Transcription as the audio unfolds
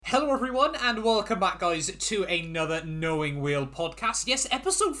Hello everyone, and welcome back, guys, to another Knowing Wheel podcast. Yes,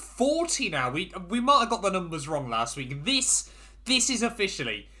 episode 40 now. We might have got the numbers wrong last week. This is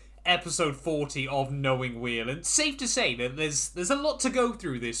officially episode 40 of Knowing Wheel, and safe to say that there's a lot to go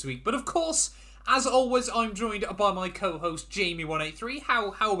through this week. But of course, as always, I'm joined by my co-host Jamie183.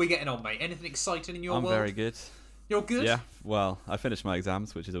 How are we getting on, mate? Anything exciting in your world? I'm very good. You're good? Yeah. Well, I finished my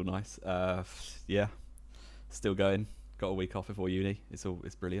exams, which is all nice. Yeah. Still going. Got a week off before uni. It's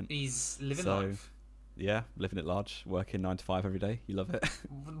brilliant. He's living life. Yeah, living it large, working 9 to 5 every day. You love it.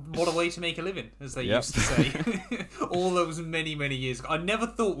 What a way to make a living, as they used to say. All those many, many years ago. I never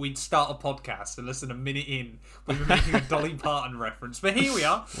thought we'd start a podcast and less than a minute in we were making a Dolly Parton reference. But here we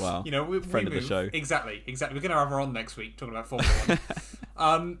are. Wow. You know, Friend of the show. Exactly. We're going to have her on next week talking about Formula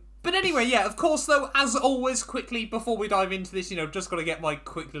 1. But anyway, yeah, of course, though, as always, quickly, before we dive into this, just got to get my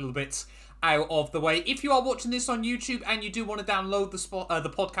quick little bits out of the way. If you are watching this on YouTube and you do want to download the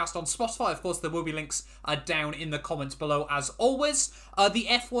podcast on Spotify, of course, there will be links down in the comments below, as always. The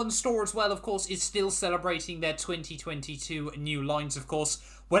F1 store, as well, of course, is still celebrating their 2022 new lines, of course.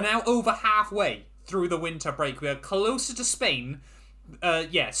 We're now over halfway through the winter break. We are closer to Spain.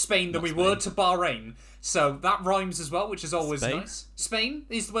 Spain than we were to Bahrain. So that rhymes as well, which is always nice. Spain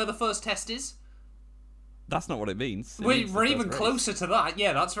is where the first test is. That's not what it means. We're even closer to that.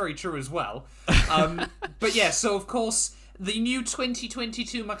 Yeah, that's very true as well. But yeah, so of course, the new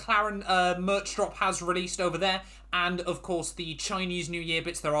 2022 McLaren merch drop has released over there. And of course, the Chinese New Year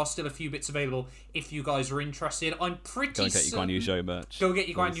bits, there are still a few bits available if you guys are interested. I'm pretty Go and get your Guan Yu Zhou merch. Go get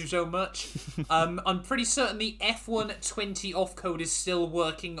your Guan Yu Zhou merch. I'm pretty certain the F120 off code is still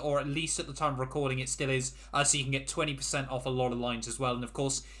working, or at least at the time of recording it still is. So you can get 20% off a lot of lines as well. And of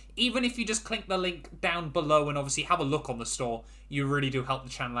course, even if you just click the link down below and obviously have a look on the store, you really do help the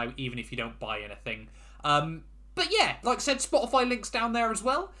channel out, even if you don't buy anything. But yeah, like I said, Spotify links down there as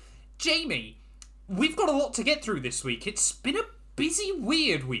well. Jamie, we've got a lot to get through this week. It's been a busy,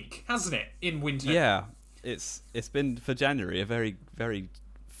 weird week, hasn't it, in winter? Yeah, it's been, for January, a very, very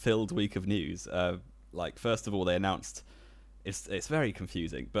filled week of news. First of all, they announced, it's very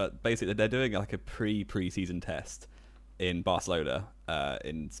confusing, but basically they're doing like a pre-season test in Barcelona,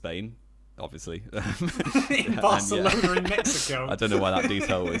 in Spain, obviously. In Barcelona, in Mexico. I don't know why that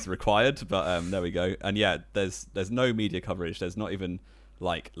detail is required, but there we go. And yeah, there's no media coverage. There's not even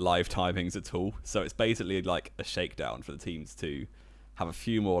like live timings at all. So it's basically like a shakedown for the teams to have a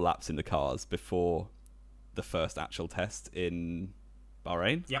few more laps in the cars before the first actual test in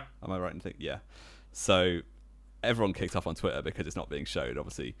Bahrain. Yeah. Am I right in thinking? Yeah. So everyone kicks off on Twitter because it's not being shown.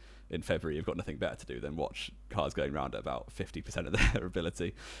 Obviously, in February, you've got nothing better to do than watch cars going round at about 50% of their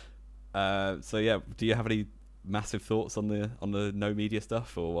ability. So yeah, do you have any massive thoughts on the no media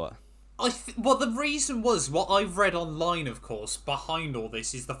stuff, or what? Well, the reason was, what I've read online, of course, behind all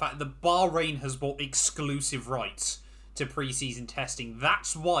this is the fact that Bahrain has bought exclusive rights to pre-season testing.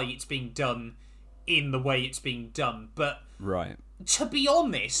 That's why it's being done in the way it's being done. But right, to be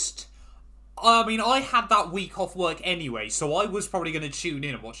honest, I mean, I had that week off work anyway, so I was probably going to tune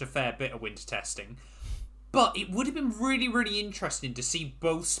in and watch a fair bit of winter testing. But it would have been really, really interesting to see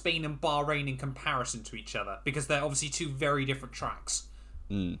both Spain and Bahrain in comparison to each other, because they're obviously two very different tracks.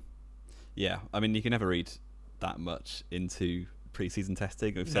 Yeah, I mean, you can never read that much into pre-season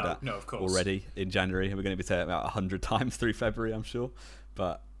testing. We've said that of course. Already in January, and we're going to be saying it about 100 times through February, I'm sure.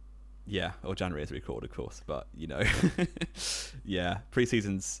 But yeah, or January as we record, of course. But, yeah,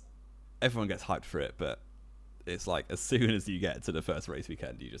 pre-seasons, everyone gets hyped for it, but it's like as soon as you get to the first race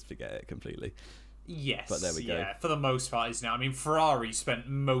weekend, you just forget it completely. Yes, but there we go. For the most part, isn't it? I mean, Ferrari spent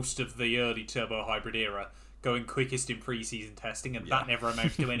most of the early turbo hybrid era going quickest in pre-season testing, and that never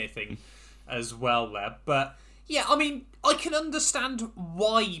amounted to anything as well there. But yeah, I mean, I can understand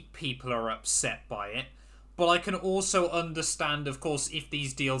why people are upset by it, but I can also understand, of course, if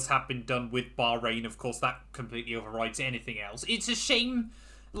these deals have been done with Bahrain, of course, that completely overrides anything else. It's a shame,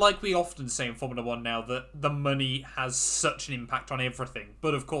 like we often say in Formula 1 now, that the money has such an impact on everything.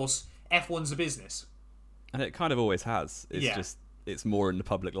 But of course, F1's a business. And it kind of always has. It's just, it's more in the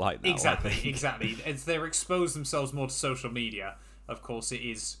public light now. Exactly. As they're exposed themselves more to social media, of course, it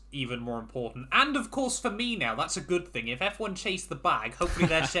is even more important. And of course, for me now, that's a good thing. If F1 chase the bag, hopefully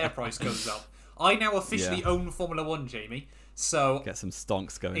their share price goes up. I now officially own Formula 1, Jamie. So get some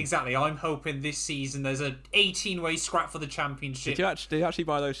stonks going. Exactly. I'm hoping this season there's an 18-way scrap for the championship. Did you actually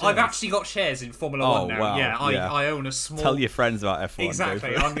buy those shares? I've actually got shares in Formula 1 now. Wow. Yeah, I own a small... Tell your friends about F1.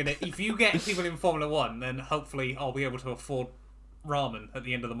 Exactly. If you get people in Formula 1, then hopefully I'll be able to afford ramen at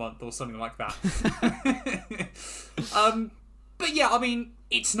the end of the month or something like that. But yeah, I mean,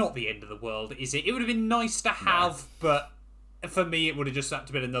 it's not the end of the world, is it? It would have been nice to have, but for me, it would have just had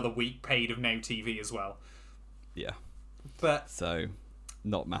to been another week paid of Now TV as well. Yeah. But so,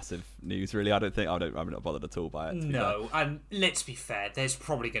 not massive news, really. I'm not bothered at all by it. No, and let's be fair, there's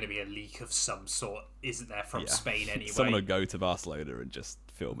probably going to be a leak of some sort, isn't there, from Spain anyway? Someone will go to Barcelona and just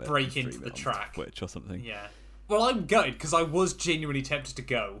film it. Break into the track. Twitch or something. Yeah. Well, I'm gutted, because I was genuinely tempted to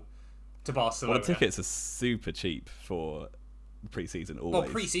go to Barcelona. Well, the tickets are super cheap for pre-season always. Well,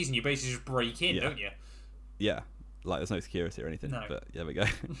 pre-season, you basically just break in, don't you? Yeah. Like, there's no security or anything. No. But there we go.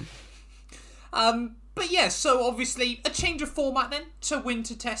 But yeah, so obviously a change of format then to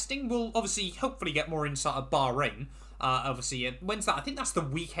winter testing. We'll obviously hopefully get more insight of Bahrain. Obviously, when's that? I think that's the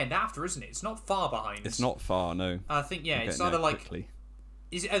weekend after, isn't it? It's not far behind. It's not far, no. I think, it's either like... Quickly.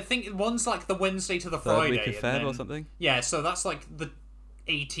 I think one's like the Wednesday to the Third Friday. week of Feb or something? Yeah, so that's like the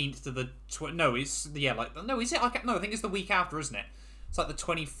 18th to the... No, it's... Yeah, like... No, is it? No, I think it's the week after, isn't it? It's like the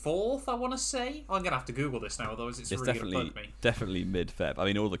 24th, I want to say. I'm going to have to Google this now, otherwise it's really going to bug me. Definitely mid-Feb. I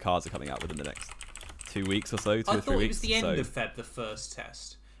mean, all the cars are coming out within the next 2 weeks or so, 2 or 3 weeks. I thought it was the end of Feb, the first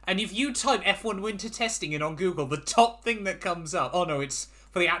test. And if you type F1 winter testing in on Google, the top thing that comes up... Oh, no, it's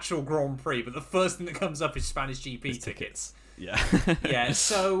for the actual Grand Prix, but the first thing that comes up is Spanish GP tickets. Yeah. Yeah,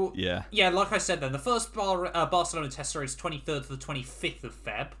 so... Yeah. Yeah, like I said then, the first Barcelona test is 23rd to the 25th of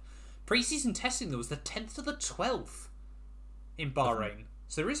Feb. Pre-season testing, though, was the 10th to the 12th in Bahrain.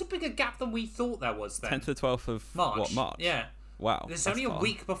 So there is a bigger gap than we thought there was then. 10th to the 12th of March. What, March? Yeah. Wow. There's only a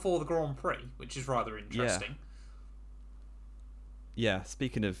week before the Grand Prix, which is rather interesting. Yeah,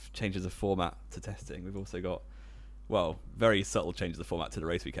 speaking of changes of format to testing, we've also got, well, very subtle changes of format to the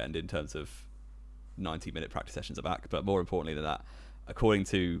race weekend in terms of 90-minute practice sessions are back. But more importantly than that, according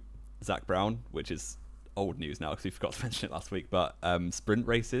to Zach Brown, which is old news now because we forgot to mention it last week, but sprint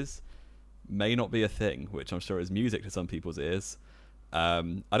races may not be a thing, which I'm sure is music to some people's ears. I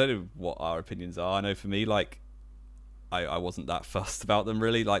don't know what our opinions are. I know for me, like, I wasn't that fussed about them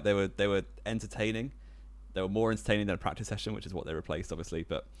really. Like they were entertaining. They were more entertaining than a practice session, which is what they replaced, obviously.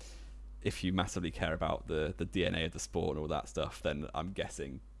 But if you massively care about the DNA of the sport and all that stuff, then I'm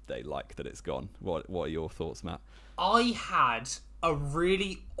guessing they like that it's gone. What are your thoughts, Matt? I had a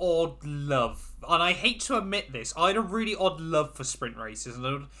really odd love, and I hate to admit this, I had a really odd love for sprint races.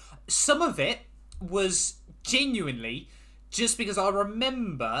 And some of it was genuinely just because I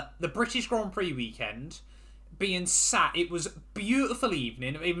remember the British Grand Prix weekend being sat. It was a beautiful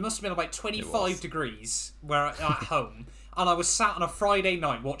evening. It must have been about 25 degrees at home. And I was sat on a Friday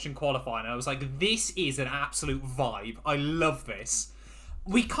night watching qualifying. And I was like, this is an absolute vibe. I love this.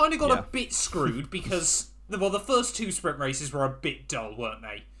 We kind of got a bit screwed because, well, the first 2 sprint races were a bit dull, weren't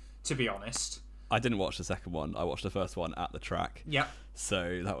they? To be honest. I didn't watch the second one. I watched the first one at the track. Yep.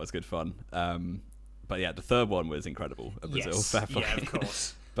 So that was good fun. But yeah, the third one was incredible at Brazil. Yes. Fair play. Yeah, of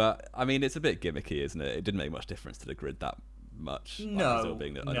course. But, I mean, it's a bit gimmicky, isn't it? It didn't make much difference to the grid that much. No, like Brazil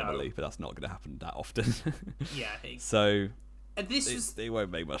being an anomaly, but that's not going to happen that often. Yeah. So, It won't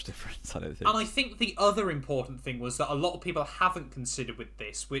make much difference, I don't think. And I think the other important thing was that a lot of people haven't considered with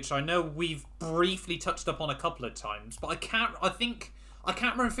this, which I know we've briefly touched upon a couple of times, but I can't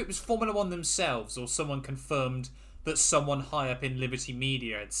remember if it was Formula One themselves or someone confirmed that someone high up in Liberty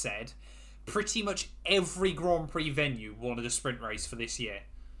Media had said pretty much every Grand Prix venue wanted a sprint race for this year.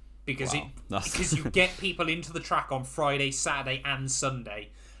 Because because you get people into the track on Friday, Saturday and Sunday.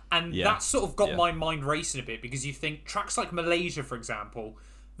 And that sort of got my mind racing a bit, because you think tracks like Malaysia, for example,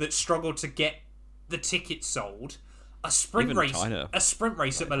 that struggled to get the tickets sold, a sprint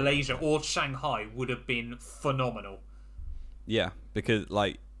race at Malaysia or Shanghai would have been phenomenal. Yeah, because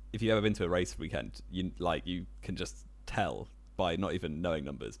like if you've ever been to a race weekend, you can just tell by not even knowing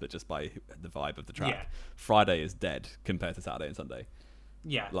numbers, but just by the vibe of the track. Yeah. Friday is dead compared to Saturday and Sunday.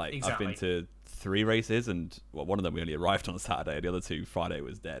 Yeah, like exactly. I've been to 3 races, and one of them we only arrived on Saturday, the other 2 Friday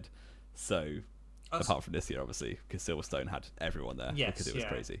was dead. So apart from this year, obviously, because Silverstone had everyone there because it was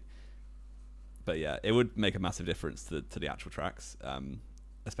crazy. But yeah, it would make a massive difference to the actual tracks,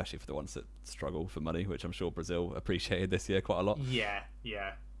 especially for the ones that struggle for money, which I'm sure Brazil appreciated this year quite a lot. Yeah.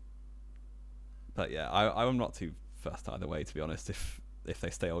 But yeah, I'm not too fussed either way, to be honest, if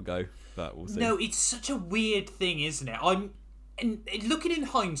they stay or go. But we'll see. No, it's such a weird thing, isn't it? Looking in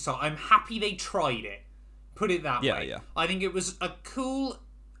hindsight, I'm happy they tried it. Put it that way. Yeah. I think it was a cool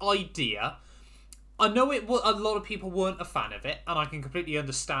idea. I know a lot of people weren't a fan of it, and I can completely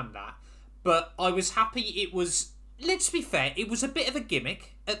understand that. But I was happy it was... Let's be fair, it was a bit of a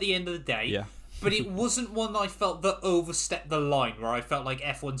gimmick at the end of the day. Yeah. But it wasn't one I felt that overstepped the line, where I felt like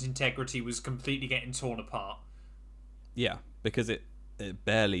F1's integrity was completely getting torn apart. Yeah, because it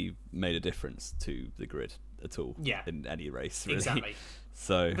barely made a difference to the grid at all in any race, really. Exactly.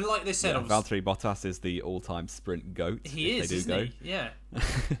 So, but like they said, Valtteri Bottas is the all-time sprint goat. He is, isn't he? Yeah.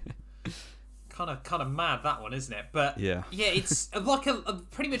 kind of mad, that one, isn't it? But yeah, it's like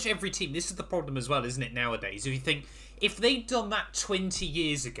pretty much every team. This is the problem as well, isn't it? Nowadays, if you think if they'd done that 20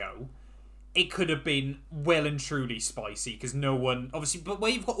 years ago, it could have been well and truly spicy because no one obviously. But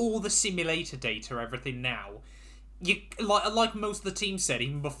where you've got all the simulator data, everything now. You like most of the teams said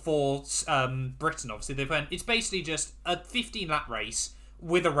even before Britain. Obviously, they went. It's basically just a 15-lap race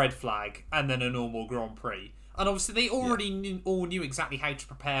with a red flag and then a normal Grand Prix. And obviously, they already all knew exactly how to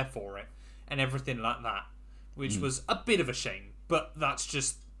prepare for it and everything like that, which was a bit of a shame. But that's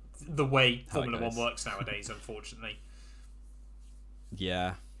just the way Formula One works nowadays, unfortunately.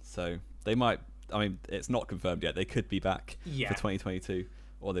 Yeah. So they might. I mean, it's not confirmed yet. They could be back for 2022,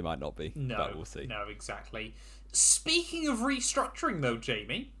 or they might not be. No, but we'll see. No, exactly. Speaking of restructuring, though,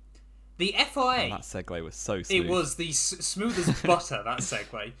 Jamie, the FIA... that segue was so smooth. It was the smooth as butter, that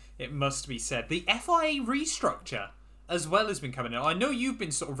segue. It must be said. The FIA restructure as well has been coming in. I know you've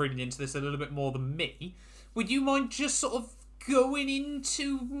been sort of reading into this a little bit more than me. Would you mind just sort of going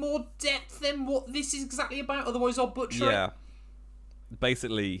into more depth than what this is exactly about? Otherwise, I'll butcher it. Yeah.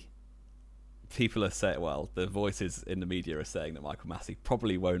 Basically, people are saying... Well, the voices in the media are saying that Michael Massey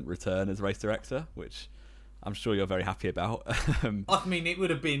probably won't return as race director, which... I'm sure you're very happy about. I mean, it would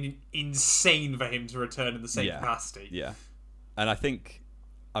have been insane for him to return in the same capacity. Yeah. And I think,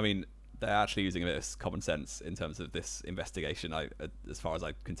 I mean, they're actually using a bit of common sense in terms of this investigation, as far as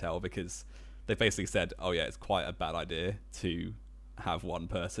I can tell, because they basically said, oh yeah, it's quite a bad idea to have one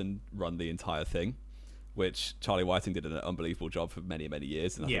person run the entire thing, which Charlie Whiting did an unbelievable job for many, many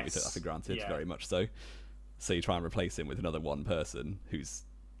years, and I think we took that for granted, very much so. So you try and replace him with another one person who's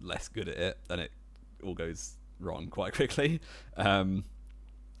less good at it, and it all goes wrong quite quickly.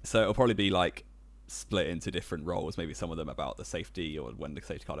 So it'll probably be like split into different roles, maybe some of them about the safety or when the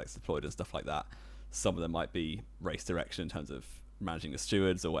safety car gets deployed and stuff like that. Some of them might be race direction in terms of managing the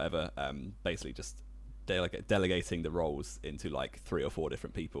stewards or whatever. Basically just delegating the roles into like 3 or 4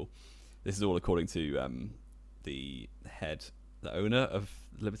 different people. This is all according to the owner of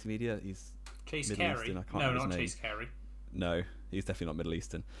Liberty Media. He's Chase Middle Carey. Eastern. I can't remember his name. Chase Carey. No, he's definitely not Middle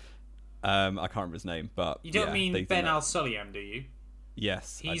Eastern. I can't remember his name, but you don't mean Ben Al-Sulayem, do you?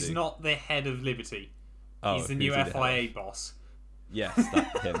 Yes, he's not the head of Liberty. Oh, he's the new FIA boss. Yes,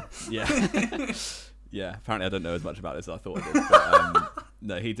 that's him. Yeah, yeah. Apparently, I don't know as much about this as I thought I did. But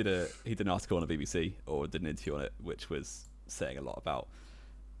no, he did an article on the BBC or did an interview on it, which was saying a lot about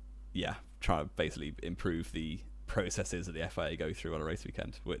trying to basically improve the processes that the FIA go through on a race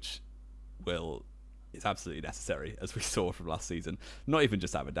weekend, which is absolutely necessary, as we saw from last season. Not even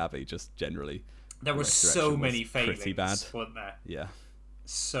just Abu Dhabi, just generally. There were so many failings, pretty bad, weren't there? Yeah.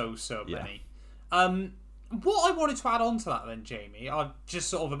 So many. What I wanted to add on to that then, Jamie, I've just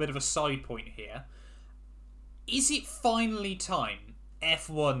sort of a bit of a side point here. Is it finally time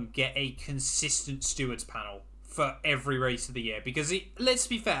F1 get a consistent stewards panel for every race of the year? Because let's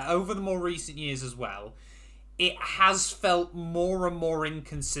be fair, over the more recent years as well, it has felt more and more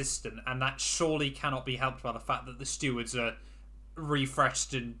inconsistent, and that surely cannot be helped by the fact that the stewards are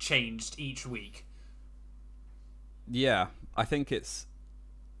refreshed and changed each week. Yeah, I think it's...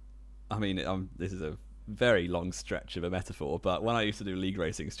 I mean, this is a very long stretch of a metaphor, but when I used to do league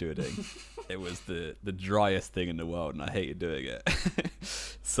racing stewarding, it was the driest thing in the world, and I hated doing it.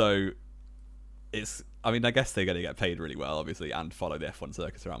 So, it's... I mean, I guess they're going to get paid really well, obviously, and follow the F1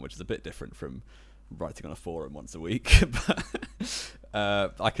 circus around, which is a bit different from writing on a forum once a week.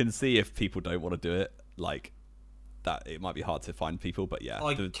 But I can see if people don't want to do it, like that it might be hard to find people, but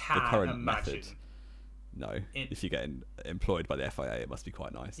the current method, if you're getting employed by the FIA, it must be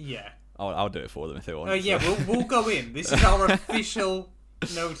quite nice. I'll do it for them if they want. We'll go in. This is our official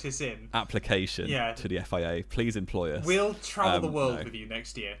notice in application to the FIA. Please employ us. We'll travel the world with you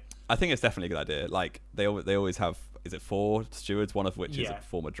next year. I think it's definitely a good idea. Like they always have, is it 4 stewards, one of which is a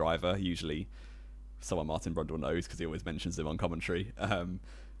former driver, usually someone Martin Brundle knows because he always mentions him on commentary.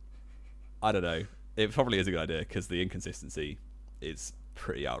 I don't know. It probably is a good idea because the inconsistency is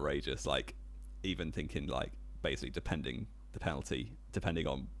pretty outrageous. Like, even thinking like basically depending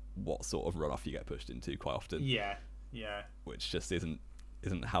on what sort of runoff you get pushed into quite often. Yeah. Which just isn't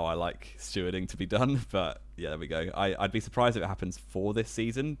how I like stewarding to be done. But yeah, there we go. I'd be surprised if it happens for this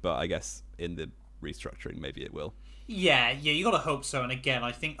season, but I guess in the restructuring maybe it will. Yeah, you gotta hope so. And again,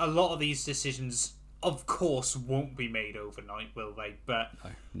 I think a lot of these decisions, of course, won't be made overnight, will they? But no,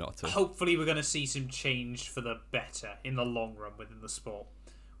 not at all. Hopefully we're going to see some change for the better in the long run within the sport,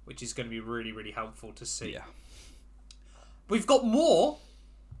 which is going to be really, really helpful to see. Yeah. We've got more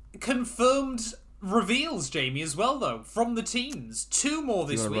confirmed reveals, Jamie, as well, though, from the teams. 2 more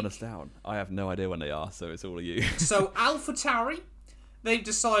Do you this want to week. run us down? I have no idea when they are, so it's all of you. So, AlphaTauri, they've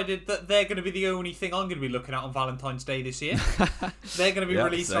decided that they're going to be the only thing I'm going to be looking at on Valentine's Day this year. They're going to be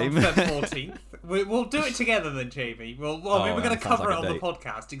released same. on Feb 14th. We'll do it together then, Jamie. We're going to cover it on the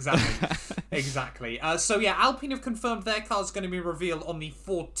podcast. Exactly. So yeah, Alpine have confirmed their car is going to be revealed on the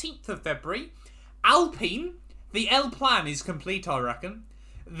 14th of February. Alpine, the L plan is complete, I reckon.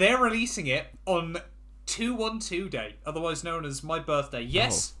 They're releasing it on 212 Day, otherwise known as my birthday.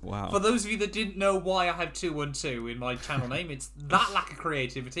 Yes, wow. For those of you that didn't know why I have 212 in my channel name, it's that lack of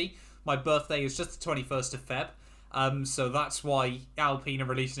creativity. My birthday is just the 21st of Feb. So that's why Alpine are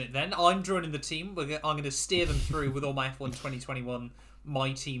releasing it then. I'm joining the team. I'm going to steer them through with all my F1 2021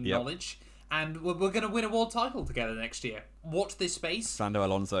 My Team knowledge. And we're going to win a world title together next year. Watch this space. Fernando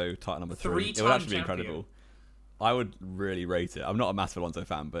Alonso, title number 3. It would actually be incredible. I would really rate it. I'm not a massive Alonso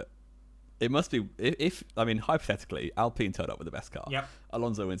fan, but it must be... I mean, hypothetically, Alpine turned up with the best car. Yep.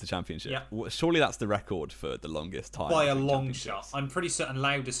 Alonso wins the championship. Yep. Surely that's the record for the longest time. By a long shot. I'm pretty certain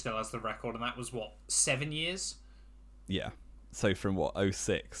Lauda still has the record, and that was, 7 years? Yeah. So from,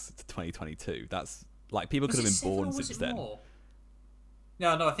 06 to 2022, that's... Like, people could have been born since then. More?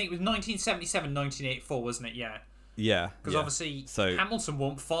 No, I think it was 1977, 1984, wasn't it? Yeah. Yeah. Because obviously Hamilton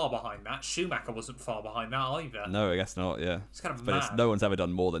wasn't far behind that. Schumacher wasn't far behind that either. No, I guess not, yeah. It's kind of but mad. No one's ever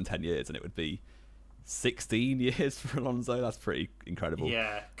done more than 10 years, and it would be 16 years for Alonso. That's pretty incredible.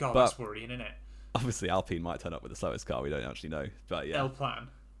 Yeah, God, that's worrying, isn't it? Obviously, Alpine might turn up with the slowest car. We don't actually know. But yeah. L plan.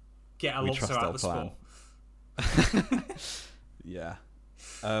 Get Alonso out of the sport. Yeah.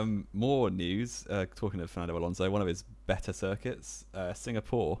 More news. Talking of Fernando Alonso, one of his better circuits,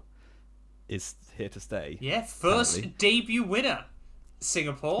 Singapore, is here to stay. Yeah, first debut winner,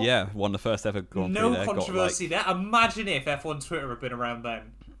 Singapore. Yeah, won the first ever Grand Prix. No controversy there. Imagine if F1 Twitter had been around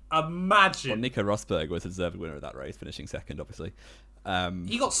then. Imagine. Well, Nico Rosberg was the deserved winner of that race, finishing second, obviously.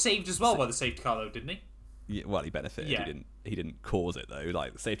 He got saved as well by the safety car, though, didn't he? Yeah, well, he benefited. Yeah. He didn't cause it though.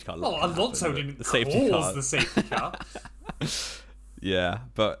 Like the safety car. Well, Alonso didn't cause the safety car. Yeah,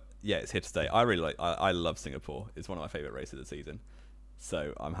 but yeah, it's here to stay. I really I love Singapore. It's one of my favourite races of the season.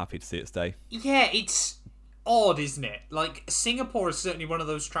 So I'm happy to see it stay. Yeah, it's odd, isn't it? Like, Singapore is certainly one of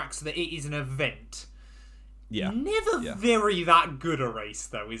those tracks that it is an event. Yeah. Never very that good a race,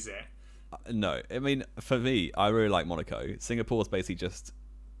 though, is it? No. I mean, for me, I really like Monaco. Singapore's basically just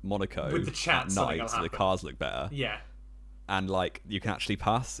Monaco with the chance at night, so the cars look better. Yeah. And, like, you can actually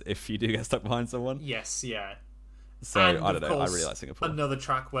pass if you do get stuck behind someone. Yes, yeah. So, and I don't know. I really like Singapore. Another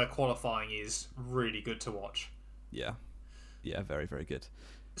track where qualifying is really good to watch. Yeah. Yeah, very, very good.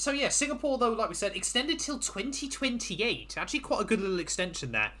 So, yeah, Singapore, though, like we said, extended till 2028. Actually, quite a good little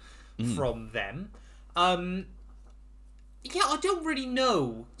extension there from them. Yeah, I don't really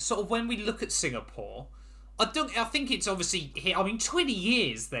know, sort of, when we look at Singapore. I think it's obviously here. I mean, 20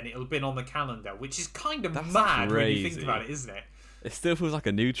 years then it'll have been on the calendar, which is kind of mad crazy. when you think about it, isn't it? It still feels like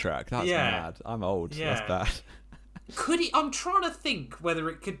a new track. That's mad. I'm old. Yeah. That's bad. Could it? I'm trying to think whether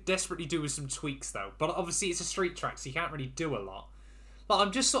it could desperately do with some tweaks, though. But obviously it's a street track, so you can't really do a lot. But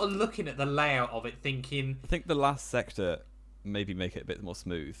I'm just sort of looking at the layout of it, thinking... I think the last sector, maybe make it a bit more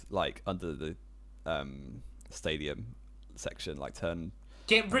smooth, like under the stadium section, like turn...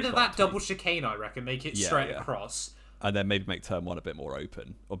 Get rid of that double chicane, I reckon. Make it straight across. And then maybe make turn one a bit more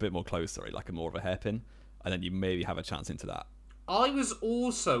open, or a bit more close, like a more of a hairpin. And then you maybe have a chance into that. I was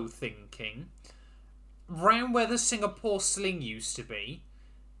also thinking, round where the Singapore sling used to be,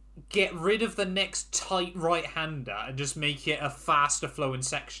 get rid of the next tight right-hander and just make it a faster flowing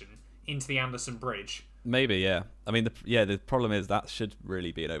section into the Anderson Bridge. Maybe, yeah. I mean, the problem is that should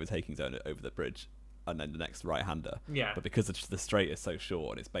really be an overtaking zone over the bridge. And then the next right-hander. Yeah. But because the straight is so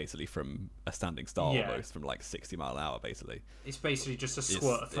short, and it's basically from a standing start almost, from like 60 mile an hour, basically. It's basically just a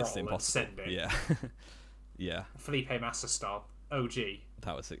squirt of throttle and send it. Yeah. Yeah. Felipe Massa style. OG.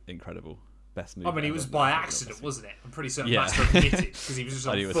 That was incredible. Best move. I mean, he was by accident, wasn't it? I'm pretty certain Massa admitted, because he was just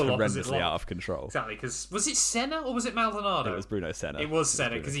on full opposite line. Horrendously out of control. Exactly, because... Was it Senna or was it Maldonado? It was Bruno Senna. It was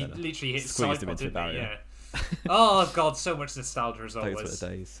Senna, because he literally hit squeezed him into the barrier. Yeah. Oh god, so much nostalgia as always. Those were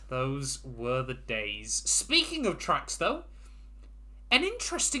the days. Those were the days. Speaking of tracks, though, an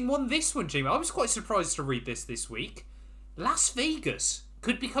interesting one. This one, Jamie. I was quite surprised to read this week. Las Vegas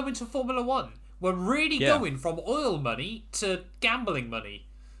could be coming to Formula One. We're really going from oil money to gambling money.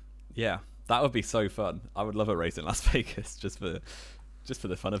 Yeah, that would be so fun. I would love a race in Las Vegas just for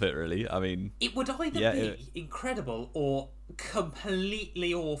the fun of it. Really, I mean, it would either be incredible or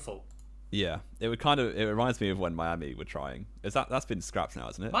completely awful. Yeah, it reminds me of when Miami were trying. That's been scrapped now,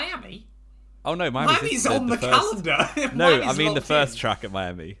 isn't it? Miami? Oh no, Miami's on the calendar. No, I mean the first track at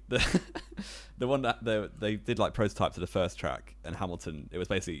Miami. The one that they did like prototypes of the first track, and Hamilton, it was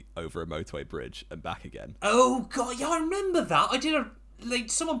basically over a motorway bridge and back again. Oh god, yeah, I remember that. I did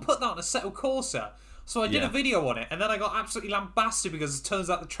someone put that on a Assetto Corsa, so I did a video on it, and then I got absolutely lambasted because it turns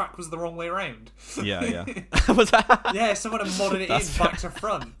out the track was the wrong way around. Yeah. Was that? Yeah, someone had modded it back to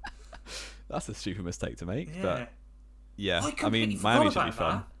front. That's a stupid mistake to make, Yeah. but yeah, I mean, Miami should be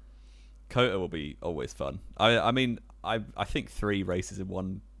fun. Kota will be always fun. I mean, I think 3 races in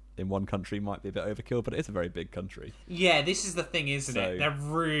one country might be a bit overkill, but it's a very big country. Yeah, this is the thing, isn't it? They're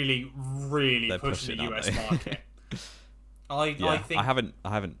really, really pushing the US market. I think I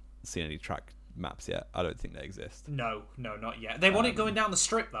haven't seen any track maps yet. I don't think they exist. No, not yet. They want it going down the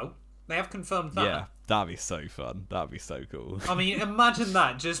strip though. They have confirmed that. Yeah, that'd be so fun. That'd be so cool. I mean, imagine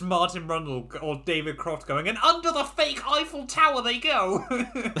that, just Martin Brundle or David Croft going, and under the fake Eiffel Tower they go.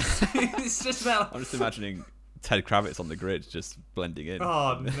 It's just about... I'm just imagining Ted Kravitz on the grid just blending in.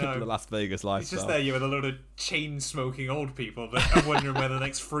 Oh, no. The Las Vegas lifestyle. It's just there you with a load of chain-smoking old people that are wondering where the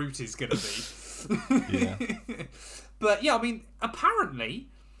next fruit is going to be. Yeah. But, yeah, I mean, apparently,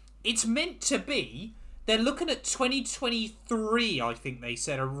 it's meant to be... They're looking at 2023, I think they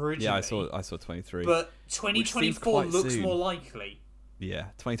said originally. Yeah, I saw 23. But 2024 looks soon. more likely. Yeah,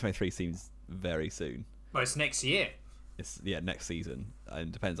 2023 seems very soon. Well, it's next year. It's next season,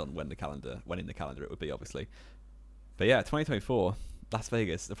 and depends on when in the calendar it would be, obviously. But yeah, 2024, Las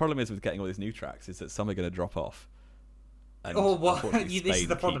Vegas. The problem is with getting all these new tracks is that some are going to drop off. And this is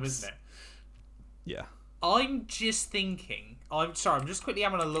the problem, isn't it? Yeah. I'm just thinking. I'm just quickly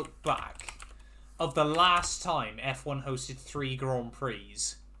having a look back of the last time F1 hosted 3 Grand Prix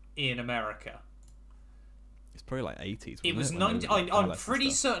in America. It's probably like 80s. It was I'm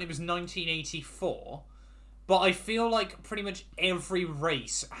pretty certain it was 1984, but I feel like pretty much every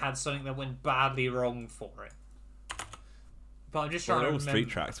race had something that went badly wrong for it. But I'm just trying to remember. Street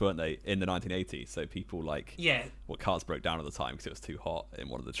tracks, weren't they, in the 1980s? So people yeah, cars broke down at the time because it was too hot in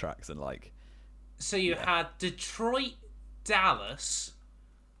one of the tracks, and like. So you had Detroit, Dallas.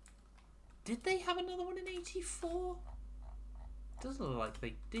 Did they have another one in 84? Doesn't look like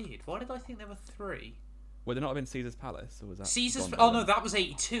they did. Why did I think there were 3? Would it not have been Caesar's Palace, or was that? Caesar's. Oh no, that was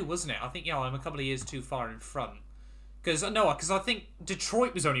 82, wasn't it? I think I'm a couple of years too far in front. Because I think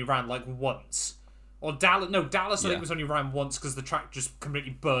Detroit was only ran like once, or Dallas. No, Dallas I think was only ran once because the track just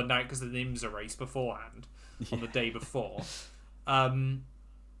completely burned out because of the IMSA race beforehand on the day before. Well,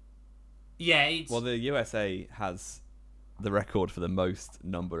 the USA has the record for the most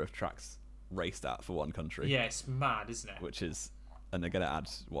number of tracks raced at for one country. Yeah, it's mad, isn't it? Which is, and they're going to add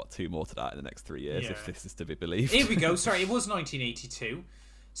 2 more to that in the next 3 years if this is to be believed. Here we go. Sorry, it was 1982.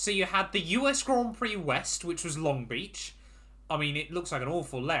 So you had the US Grand Prix West, which was Long Beach. I mean, it looks like an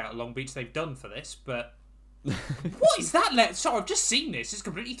awful layout of Long Beach they've done for this, but what is that layout? Sorry, I've just seen this. It's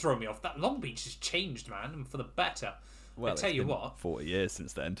completely thrown me off. That Long Beach has changed, man, and for the better. Well, I tell you what, 40 years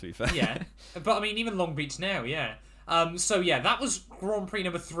since then, to be fair. Yeah, but I mean, even Long Beach now, yeah. That was Grand Prix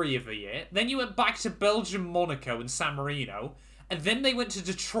number 3 of the year. Then you went back to Belgium, Monaco, and San Marino, and then they went to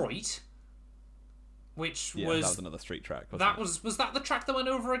Detroit, which was that was another street track. Was that the track that went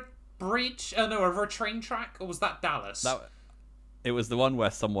over a bridge? Oh no, over a train track, or was that Dallas? It was the one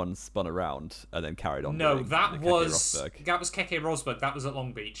where someone spun around and then carried on. No, that was Keke Rosberg. That was at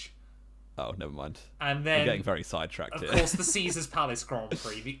Long Beach. Oh, never mind. And then, we're getting very sidetracked of here. Of course, the Caesars Palace Grand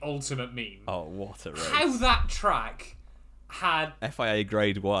Prix, the ultimate meme. Oh, what a race. How that track had... FIA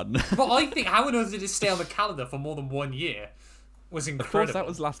Grade 1. But I think, how on earth did it stay on the calendar for more than 1 year? Was incredible. Of course, that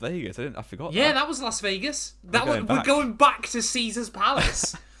was Las Vegas. I forgot Yeah, that was Las Vegas. We're going back to Caesars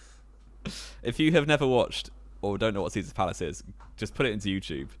Palace. If you have never watched or don't know what Caesars Palace is, just put it into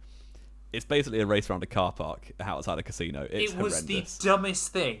YouTube. It's basically a race around a car park outside a casino. It was the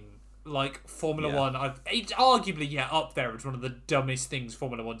dumbest thing. Like Formula One, it's arguably up there as one of the dumbest things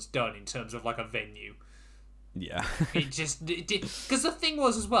Formula One's done in terms of like a venue. Yeah, it did because the thing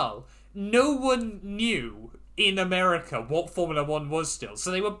was as well. No one knew in America what Formula One was still,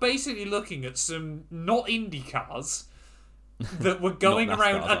 so they were basically looking at some not Indy cars that were going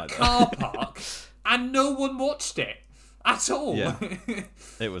around a car park, and no one watched it at all. Yeah.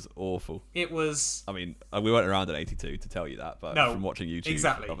 It was awful. It was. I mean, we weren't around in '82 to tell you that, but from watching YouTube,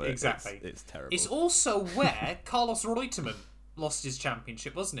 exactly, it's terrible. It's also where Carlos Reutemann lost his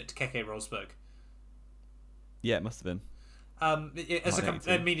championship, wasn't it, to Keke Rosberg? Yeah, it must have been. I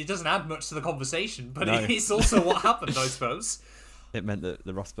mean, it doesn't add much to the conversation, but it's also what happened, I suppose. It meant that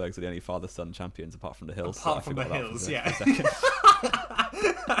the Rosbergs are the only father-son champions apart from the Hills. Apart from the Hills, yeah.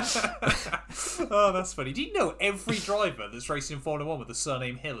 Oh, that's funny. Do you know every driver that's racing in Formula 1 with the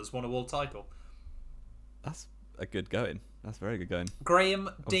surname Hill has won a world title? That's a good going. That's very good going. Graham,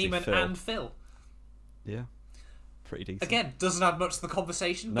 Damon, Phil. and Phil. Yeah. Pretty decent. Again, doesn't add much to the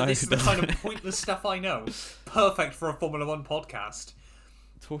conversation, but No, this is it the doesn't. kind of pointless stuff I know. Perfect for a Formula One podcast.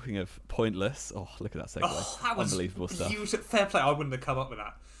 Talking of pointless, look at that segue. Oh, that was Unbelievable stuff. Fair play, I wouldn't have come up with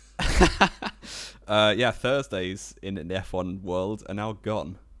that. Yeah, Thursdays in the F1 world are now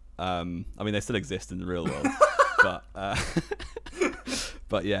gone. I mean, they still exist in the real world,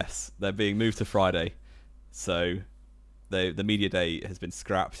 but yes, they're being moved to Friday. So the media day has been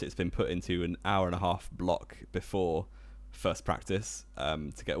scrapped. It's been put into an hour and a half block before first practice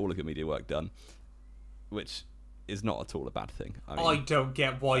to get all of your media work done, which is not at all a bad thing. I don't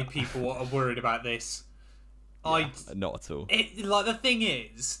get why people are worried about this. Yeah, not at all. The thing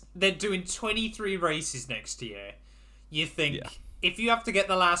is, they're doing 23 races next year. You think if you have to get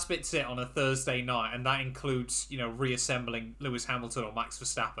the last bits in on a Thursday night, and that includes, reassembling Lewis Hamilton or Max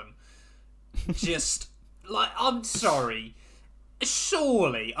Verstappen, just I'm sorry.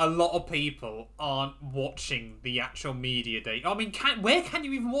 Surely a lot of people aren't watching the actual media day. I mean, where can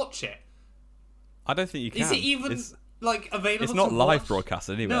you even watch it? I don't think you can. Is it even available? It's not to live watch? broadcast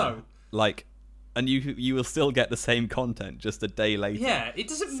anyway. No. And you will still get the same content just a day later. Yeah, it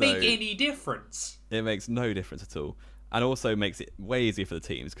doesn't make any difference. It makes no difference at all, and also makes it way easier for the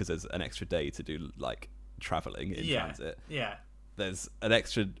teams because there's an extra day to do traveling in transit. Yeah. There's an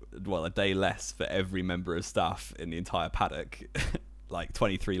extra, a day less for every member of staff in the entire paddock.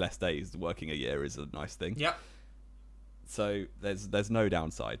 23 less days working a year is a nice thing. Yep. So there's no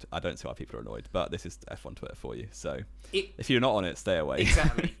downside. I don't see why people are annoyed, but this is F1 Twitter for you. So if you're not on it, stay away.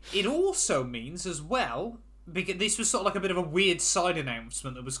 Exactly. It also means as well, because this was sort of like a bit of a weird side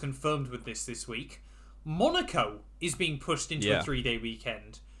announcement that was confirmed with this week, Monaco is being pushed into a 3-day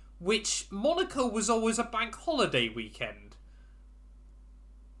weekend, which Monaco was always a bank holiday weekend.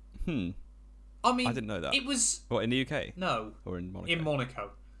 I mean, I didn't know that. It was... What, in the UK? No. Or in Monaco? In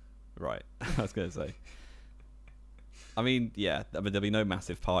Monaco. Right. I was going to say. I mean, there'll be no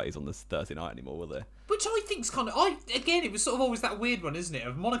massive parties on this Thursday night anymore, will there? Which I think's kind of... Again, it was sort of always that weird one, isn't it?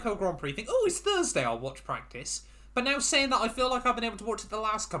 Of Monaco Grand Prix, you think, it's Thursday, I'll watch practice. But now saying that, I feel like I've been able to watch it the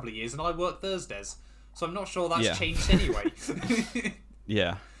last couple of years, and I work Thursdays. So I'm not sure that's changed anyway.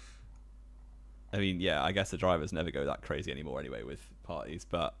 Yeah. I mean, I guess the drivers never go that crazy anymore anyway with parties,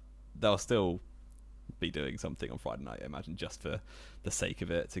 but they'll still be doing something on Friday night, I imagine, just for the sake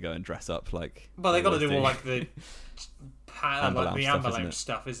of it, to go and dress up like... Well, they got to do all the Amber Lounge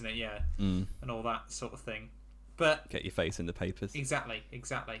stuff, isn't it? Yeah. And all that sort of thing. But get your face in the papers. Exactly.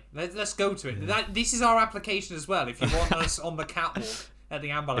 Let's go to it. This is our application as well. If you want us on the catwalk at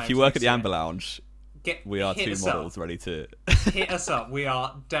the Amber Lounge... If you work at the Amber Lounge, we are two models ready to... Hit us up. We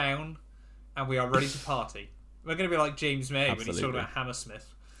are down and we are ready to party. We're going to be like James May when he's talking about Hammersmith.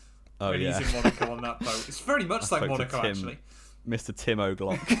 Oh, when he's in Monaco on that boat. It's very much like Monaco, actually. Mr. Tim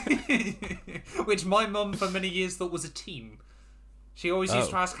O'Glock. Which my mum for many years thought was a team. She always used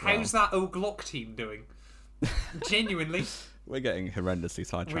to ask, how's that O'Glock team doing? Genuinely. We're getting horrendously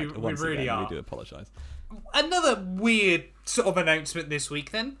sidetracked. We really are. We do apologise. Another weird sort of announcement this week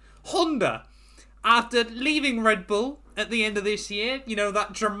then. Honda, after leaving Red Bull at the end of this year,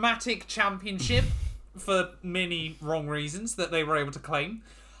 that dramatic championship for many wrong reasons that they were able to claim,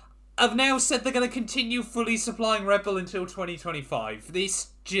 have now said they're going to continue fully supplying Red Bull until 2025.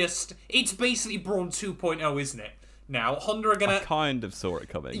 It's basically Brawn 2.0, isn't it? Now, Honda are going to... I kind of saw it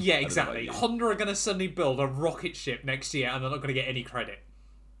coming. Yeah, exactly. Honda are going to suddenly build a rocket ship next year and they're not going to get any credit.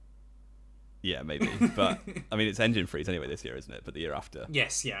 Yeah, maybe. But, I mean, it's engine freeze anyway this year, isn't it? But the year after.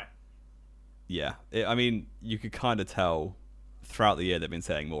 Yes, yeah. Yeah. I mean, you could kind of tell throughout the year they've been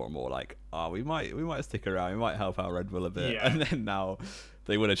saying more and more we might stick around, we might help out Red Bull a bit. Yeah. And then now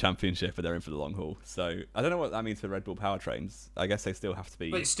they win a championship and they're in for the long haul. So I don't know what that means for Red Bull powertrains. I guess they still have to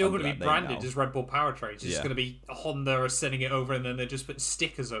be... But it's still going to be branded as Red Bull powertrains. It's just going to be Honda are sending it over and then they're just putting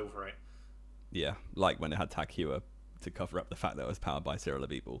stickers over it. Yeah, like when they had Tag Heuer to cover up the fact that it was powered by Cyril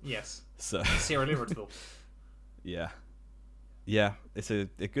Abiteboul. Yes. So Cyril Abiteboul. Yeah, it's a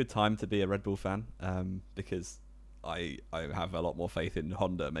good time to be a Red Bull fan because I have a lot more faith in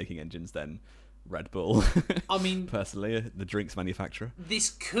Honda making engines than Red Bull. I mean, personally, the drinks manufacturer.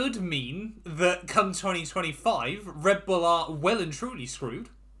 This could mean that come 2025, Red Bull are well and truly screwed.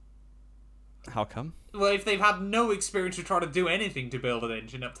 How come? Well, if they've had no experience to try to do anything to build an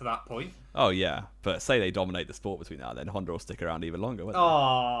engine up to that point. Oh, yeah. But say they dominate the sport between now and then, Honda will stick around even longer, won't they?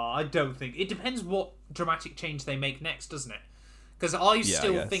 Oh, I don't think. It depends what dramatic change they make next, doesn't it? Because I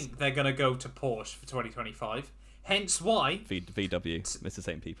still think they're going to go to Porsche for 2025. Hence why... VW. It's the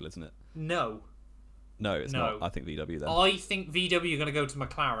same people, isn't it? No. No, it's not. I think VW then. I think VW are going to go to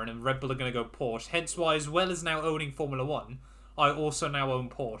McLaren and Red Bull are going to go Porsche. Hence why, as well as now owning Formula 1, I also now own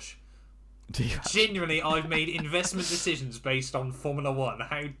Porsche. Do you Genuinely, I've made investment decisions based on Formula One.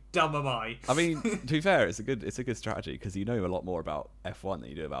 How dumb am I? I mean, to be fair, it's a good strategy because you know a lot more about F1 than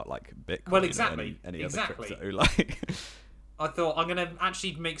you do about like Bitcoin. Well, exactly. Or any Exactly. other crypto. Like, I thought I'm going to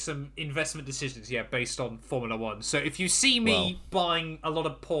actually make some investment decisions, based on Formula One. So if you see me buying a lot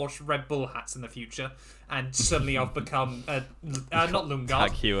of Porsche Red Bull hats in the future, and suddenly I've become not Lungard.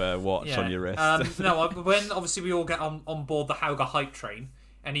 Tag you a watch on your wrist. No, when obviously we all get on board the Hauger hype train,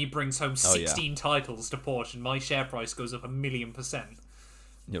 and he brings home 16 titles to Porsche, and my share price goes up 1,000,000%.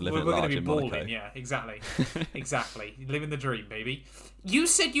 You're living We're going to large be in balling, Monaco. yeah, exactly. Exactly. Living the dream, baby. You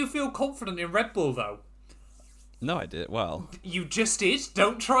said you feel confident in Red Bull, though. No, I did. Well, You just did.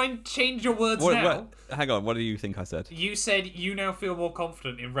 Don't try and change your words now. Hang on. What do you think I said? You said you now feel more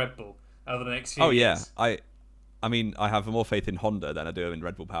confident in Red Bull over the next few Oh years. yeah, I mean, I have more faith in Honda than I do in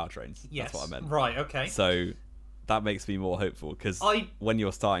Red Bull powertrains. Yes. That's what I meant. Right, okay. So that makes me more hopeful because when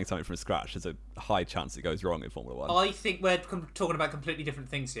you're starting something from scratch, there's a high chance it goes wrong in Formula One. I think we're talking about completely different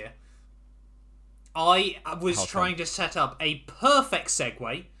things here. I was trying to set up a perfect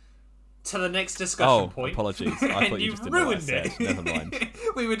segue to the next discussion point. Apologies. I thought you just didn't know what I ruined said. it. Never mind.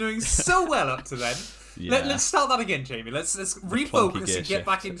 We were doing so well up to then. Yeah. Let's start that again, Jamie. Let's refocus gear and get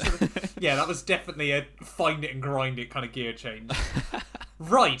back shift. into the... Yeah, that was definitely a find it and grind it kind of gear change.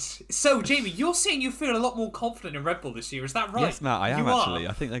 Right. So, Jamie, you're saying you feel a lot more confident in Red Bull this year. Is that right? Yes, Matt, I am You are. actually.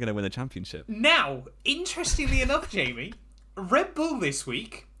 I think they're going to win the championship. Now, interestingly enough, Jamie, Red Bull this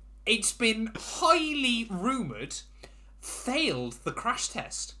week, it's been highly rumoured, failed the crash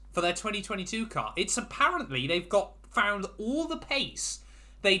test for their 2022 car. It's apparently they've found all the pace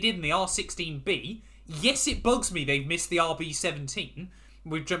they did in the R16B. Yes, it bugs me they've missed the RB17.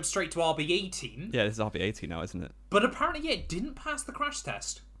 We've jumped straight to RB18. Yeah, this is RB80 now, isn't it? But apparently, it didn't pass the crash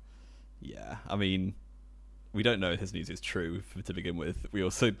test. Yeah, I mean, we don't know if this news is true to begin with. We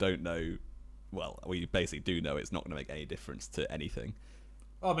also don't know... Well, we basically do know it's not going to make any difference to anything.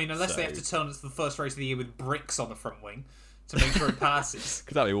 I mean, unless they have to turn it to the first race of the year with bricks on the front wing to make sure it passes.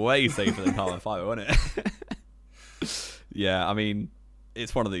 Because that'd be way safer than carbon fibre, wouldn't it? Yeah, I mean,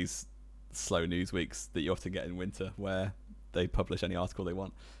 it's one of these slow news weeks that you often get in winter where they publish any article they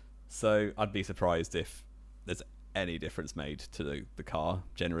want. So I'd be surprised if there's any difference made to the car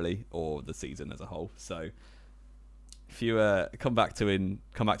generally or the season as a whole. So if you come back to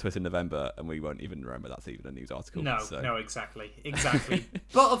us in November and we won't even remember that's even a news article. No, so. exactly.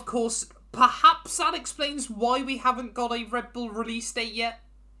 But of course, perhaps that explains why we haven't got a Red Bull release date yet.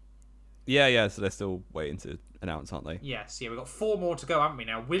 Yeah, so they're still waiting to announce, aren't they? Yes, we've got 4 more to go, haven't we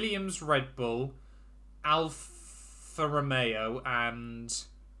now? Williams, Red Bull, Alfa Romeo, and...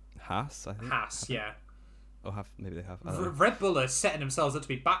 Haas, I think. Haas, yeah. Or maybe they have. I don't know. Red Bull are setting themselves up to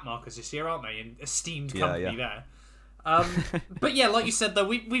be backmarkers this year, aren't they? An esteemed company there. But yeah, like you said though,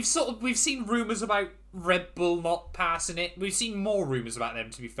 we've seen rumours about Red Bull not passing it. We've seen more rumours about them,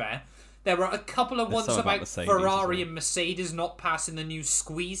 to be fair. There were a couple of ones about Ferrari and Mercedes not passing the new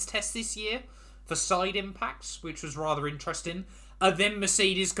squeeze test this year for side impacts, which was rather interesting. Then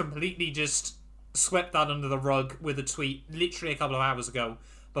Mercedes completely just swept that under the rug with a tweet literally a couple of hours ago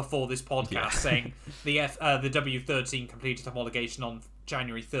before this podcast saying the W13 completed homologation on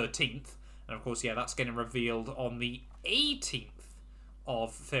January 13th. And of course, that's getting revealed on the 18th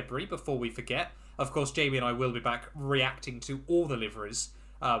of February, before we forget. Of course, Jamie and I will be back reacting to all the liveries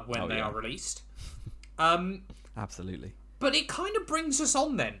when they are released. Absolutely. But it kind of brings us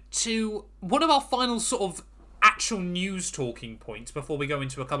on then to one of our final sort of actual news talking points before we go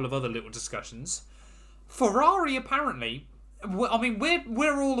into a couple of other little discussions. Ferrari apparently, I mean,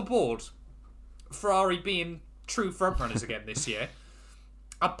 we're all aboard Ferrari being true frontrunners again this year.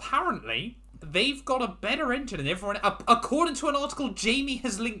 Apparently, they've got a better engine than everyone, according to an article Jamie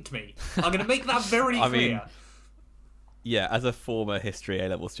has linked me. I'm going to make that very clear. Mean, yeah, as a former history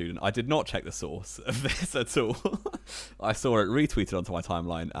A-level student, I did not check the source of this at all. I saw it retweeted onto my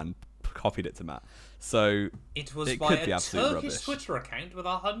timeline and copied it to Matt. So it was by by could be a absolute Turkish rubbish. Twitter account with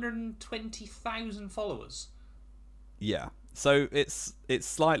 120,000 followers. Yeah, so it's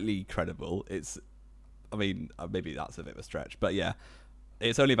slightly credible. I mean, maybe that's a bit of a stretch, but yeah,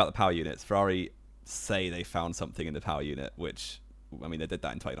 it's only about the power units. Ferrari say they found something in the power unit, which, I mean, they did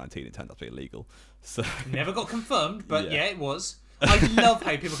that in 2019. It turned out to be illegal. So never got confirmed, but yeah, it was. I love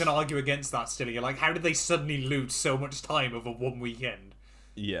how people can argue against that still. You're like, how did they suddenly lose so much time over one weekend?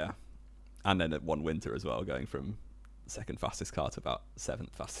 Yeah. And then at one winter as well, going from second fastest car to about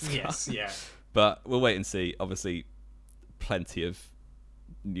seventh fastest car. Yes, yeah. But we'll wait and see. Obviously, plenty of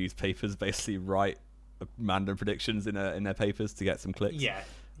newspapers basically write random predictions in their papers to get some clicks.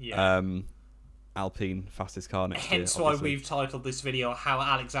 Yeah. Alpine fastest car next year. Hence why we've titled this video "How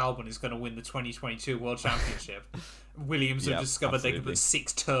Alex Albon is going to win the 2022 World Championship." Williams have discovered they can put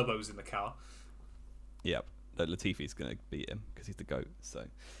 6 turbos in the car. Yep, Latifi's going to beat him because he's the GOAT. So,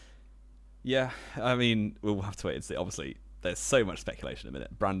 yeah, I mean, we'll have to wait and see. Obviously, there's so much speculation in a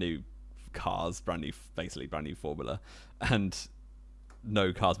minute. Brand new cars, basically brand new formula, and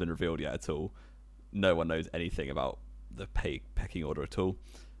no car's been revealed yet at all. No one knows anything about the pecking order at all,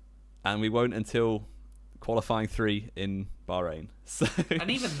 and we won't until qualifying 3 in Bahrain. So, and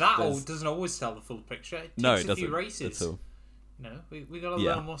even that doesn't always tell the full picture. It takes a few races. At all. We got to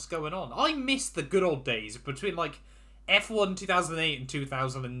learn what's going on. I miss the good old days between like F1 2008 and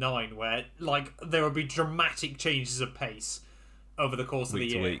 2009, where like there would be dramatic changes of pace over the course of the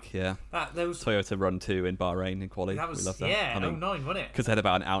year. Week to week, yeah. Those Toyota Run 2 in Bahrain in quali. We love that. Yeah, 09, wasn't it? Because they had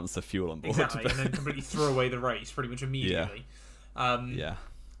about an ounce of fuel on board. Exactly, and then completely threw away the race pretty much immediately. Yeah.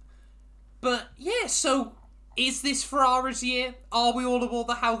 But yeah, so is this Ferrari's year? Are we all aboard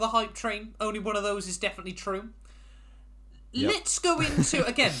the How the Hype train? Only one of those is definitely true. Yep. Let's go into,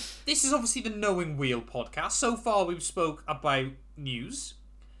 again, this is obviously the Knowing Wheel podcast. So far we've spoke about news.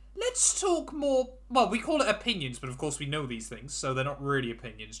 Let's talk more, well, we call it opinions, but of course we know these things, so they're not really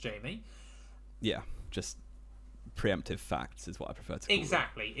opinions, Jamie. Yeah, just preemptive facts is what I prefer to call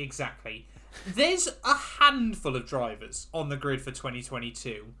it. Exactly. There's a handful of drivers on the grid for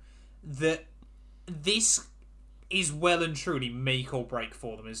 2022 that this is well and truly make or break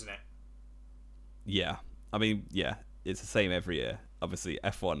for them, isn't it? Yeah. I mean, yeah, it's the same every year. Obviously,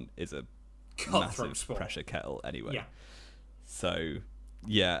 F1 is a massive sport. Pressure kettle anyway. Yeah. So,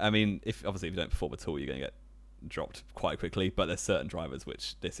 yeah, I mean, if you don't perform at all, you're going to get dropped quite quickly. But there's certain drivers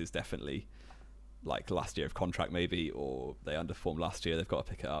which this is definitely like last year of contract maybe, or they underperformed last year, they've got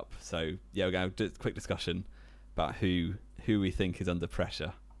to pick it up. So, yeah, we're going to do a quick discussion about who we think is under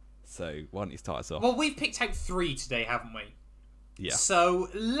pressure. So, why don't you start us off? Well, we've picked out 3 today, haven't we? Yeah. So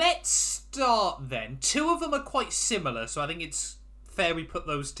let's start then. 2 of them are quite similar, so I think it's fair we put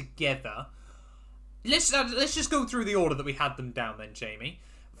those together. Let's just go through the order that we had them down then, Jamie.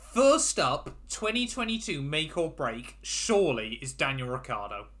 First up, 2022 make or break, surely, is Daniel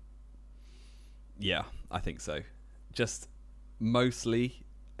Ricciardo. Yeah, I think so. Just mostly,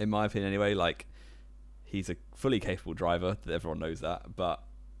 in my opinion anyway, like, he's a fully capable driver, everyone knows that, but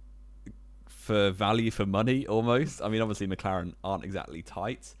for value for money, almost. I mean, obviously, McLaren aren't exactly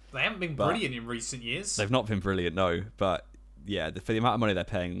tight. They haven't been brilliant in recent years. They've not been brilliant, no. But, yeah, for the amount of money they're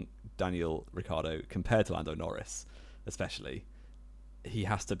paying Daniel Ricciardo, compared to Lando Norris, especially, he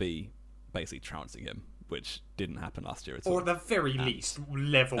has to be basically trouncing him, which didn't happen last year at all. Or at the very least,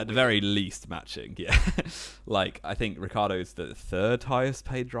 level. At the very least, matching, yeah. Like, I think Ricciardo's the 3rd highest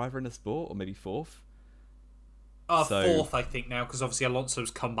paid driver in the sport, or maybe 4th. 4th, I think, now, because obviously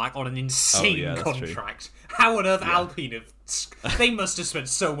Alonso's come back on an insane contract. True. How on earth Alpine have... They must have spent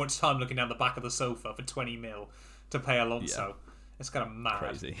so much time looking down the back of the sofa for 20 mil to pay Alonso. Yeah. It's kind of mad.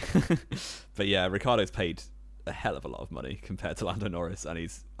 Crazy. But yeah, Ricciardo's paid a hell of a lot of money compared to Lando Norris, and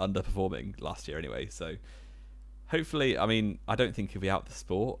he's underperforming last year anyway. So hopefully, I mean, I don't think he'll be out of the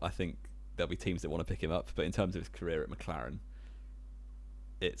sport. I think there'll be teams that want to pick him up. But in terms of his career at McLaren,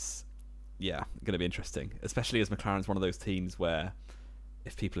 it's... yeah, going to be interesting, especially as McLaren's one of those teams where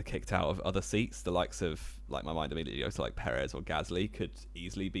if people are kicked out of other seats, the likes of, like, my mind immediately goes to like Perez or Gasly could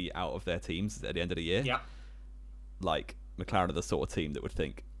easily be out of their teams at the end of the year. Yeah. Like, McLaren are the sort of team that would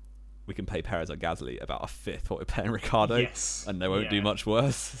think we can pay Perez or Gasly about a 5th what we're paying Ricciardo, and they won't do much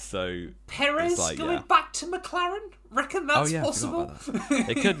worse. So Perez going back to McLaren? Reckon that's possible?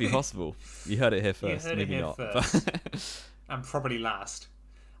 It could be possible. You heard it here first. Maybe not. And probably last.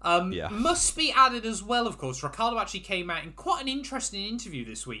 Must be added as well, of course, Ricciardo actually came out in quite an interesting interview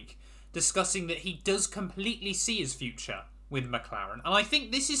this week discussing that he does completely see his future with McLaren. And I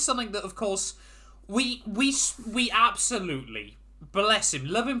think this is something that, of course, we absolutely, bless him,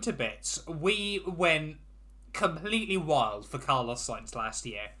 love him to bits. We went completely wild for Carlos Sainz last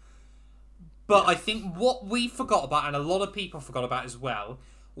year. But I think what we forgot about, and a lot of people forgot about as well,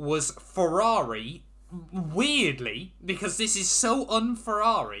 was Ferrari, weirdly, because this is so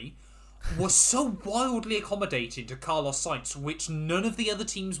un-Ferrari, was so wildly accommodating to Carlos Sainz, which none of the other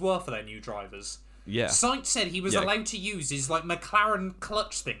teams were for their new drivers. Yeah. Sainz said he was allowed to use his like McLaren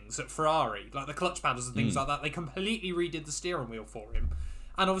clutch things at Ferrari, like the clutch paddles and things like that. They completely redid the steering wheel for him.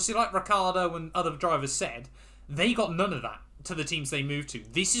 And obviously, like Ricciardo and other drivers said, they got none of that to the teams they moved to.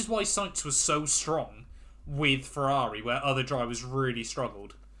 This is why Sainz was so strong with Ferrari, where other drivers really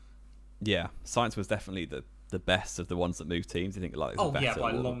struggled. Yeah, Sainz was definitely the best of the ones that moved teams. I think like Vettel,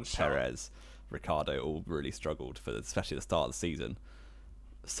 by a long shot. Perez, Ricciardo all really struggled for especially the start of the season.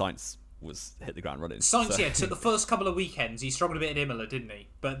 Sainz was hit the ground running. Sainz, yeah, took the first couple of weekends, he struggled a bit at Imola, didn't he?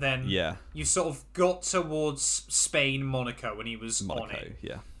 But then you sort of got towards Spain, Monaco, and he was on it.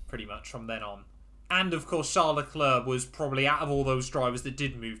 Yeah. Pretty much from then on. And of course, Charles Leclerc was probably, out of all those drivers that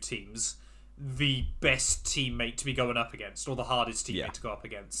did move teams, the best teammate to be going up against, or the hardest teammate to go up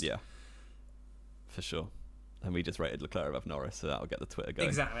against. Yeah, for sure. And we just rated Leclerc above Norris, so that'll get the Twitter going.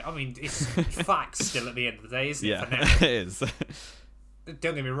 Exactly. I mean, it's facts still at the end of the day, isn't it? Yeah, For now. it is.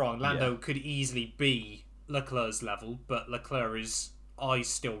 Don't get me wrong, Lando could easily be Leclerc's level, but Leclerc is, I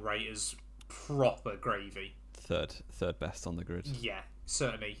still rate as proper gravy. Third best on the grid. Yeah,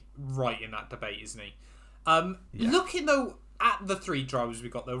 certainly right in that debate, isn't he? Looking though at the 3 drivers we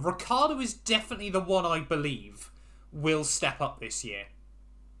got though, Ricciardo is definitely the one I believe will step up this year.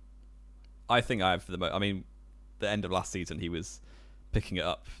 I think I have I mean, the end of last season he was picking it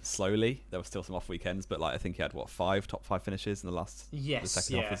up slowly. There were still some off weekends, but like I think he had 5 top 5 finishes in the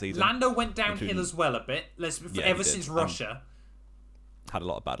second half of the season. Lando went downhill as well a bit. Ever since Russia, had a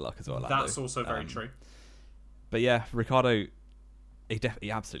lot of bad luck as well. Lando. That's also very true. But yeah, Ricciardo, he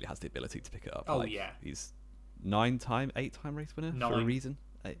absolutely has the ability to pick it up. Oh yeah, he's 8-time race winner for a reason.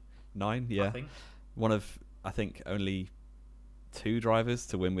 9, yeah. One of I think only 2 drivers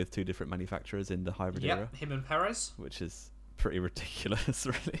to win with 2 different manufacturers in the hybrid era. Him and Perez, which is pretty ridiculous,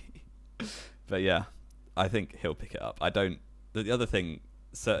 really. But yeah, I think he'll pick it up. The other thing,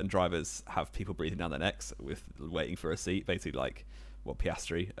 certain drivers have people breathing down their necks with waiting for a seat, basically like what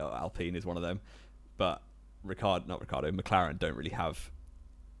Piastri or Alpine is one of them. But McLaren don't really have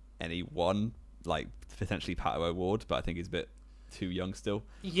any one like potentially Pato Award, but I think he's a bit too young still.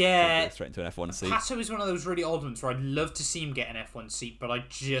 Yeah, straight into an F1 seat. Pato is one of those really odd ones where I'd love to see him get an F1 seat, but I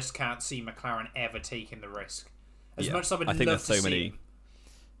just can't see McLaren ever taking the risk. As much as I would love to see him.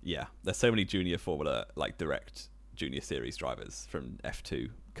 Yeah, there's so many junior Formula, like direct junior series drivers from F2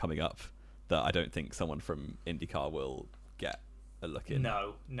 coming up that I don't think someone from IndyCar will get a look in.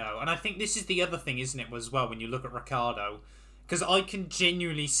 No. And I think this is the other thing, isn't it, as well, when you look at Ricciardo, because I can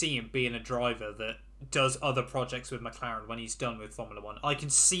genuinely see him being a driver that does other projects with McLaren when he's done with Formula 1. I can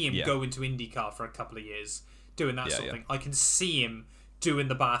see him go into IndyCar for a couple of years doing that sort of thing. I can see him doing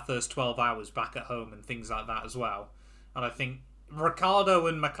the Bathurst 12 hours back at home and things like that as well. And I think Ricciardo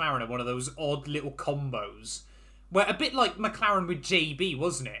and McLaren are one of those odd little combos where a bit like McLaren with JB,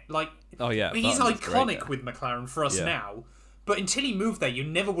 wasn't it? Like, he's iconic with McLaren for us now, but until he moved there, you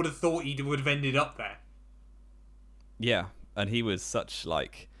never would have thought he would have ended up there. Yeah, and he was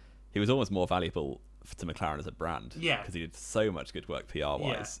he was almost more valuable to McLaren as a brand. Yeah. Because he did so much good work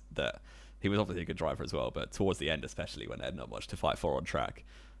PR-wise that he was obviously a good driver as well, but towards the end, especially when they had not much to fight for on track,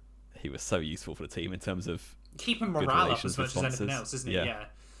 he was so useful for the team in terms of keeping morale up as much as anything else, isn't it? Yeah.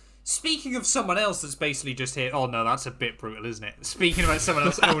 Speaking of someone else that's basically just here... Oh, no, that's a bit brutal, isn't it? Speaking about someone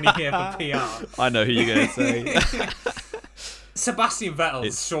else only here for PR. I know who you're going to say. Sebastian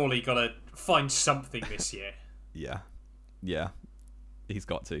Vettel's surely got to find something this year. Yeah. He's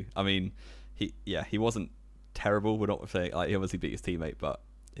got to. I mean, he wasn't terrible. We're not saying... he obviously beat his teammate, but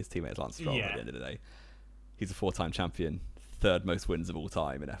his teammate is Lance Stroll at the end of the day. He's a 4-time champion, 3rd most wins of all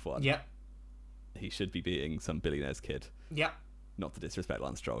time in F1. Yep. He should be beating some billionaire's kid. Yep. Not to disrespect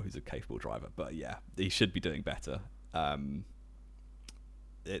Lance Stroll, who's a capable driver, but yeah, he should be doing better. I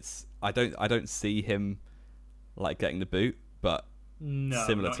don't see him like getting the boot, but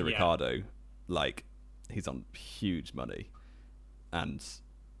similar to Ricciardo, like he's on huge money and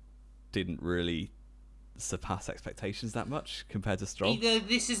didn't really surpass expectations that much compared to Stroll.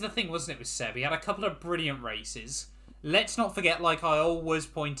 This is the thing, wasn't it, with Seb? He had a couple of brilliant races. Let's not forget, like I always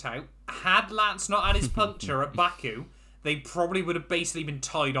point out, had Lance not had his puncture at Baku, they probably would have basically been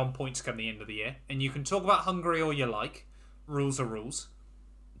tied on points come the end of the year. And you can talk about Hungary all you like. Rules are rules.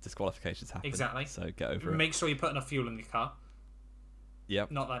 Disqualifications happen. Exactly. So get over it. Make sure you put enough fuel in your car.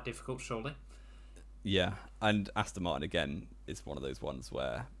 Yep. Not that difficult, surely. Yeah. And Aston Martin, again, is one of those ones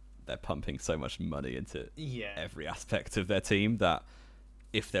where they're pumping so much money into every aspect of their team that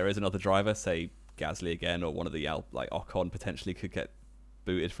if there is another driver, say Gasly again, or one of the Ocon potentially could get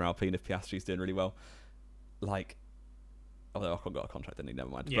booted from Alpine if Piastri's doing really well. Although Ocon got a contract, didn't he? Never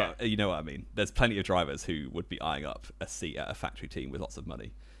mind. Yeah. But you know what I mean. There's plenty of drivers who would be eyeing up a seat at a factory team with lots of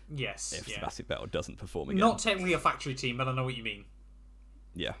money. Yes. If Sebastian Vettel doesn't perform again. Not technically a factory team, but I know what you mean.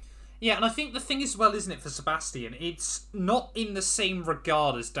 Yeah. Yeah, and I think the thing as well, isn't it, for Sebastian, it's not in the same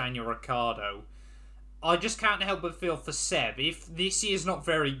regard as Daniel Ricciardo. I just can't help but feel for Seb, if this year's not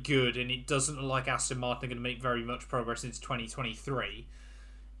very good and it doesn't look like Aston Martin are going to make very much progress into 2023,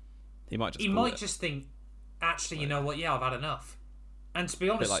 he might just think, actually, you know what, I've had enough. And to be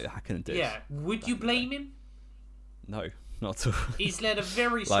honest, a bit like Hakkinen did. Yeah, would you blame him? No. not at all. He's led a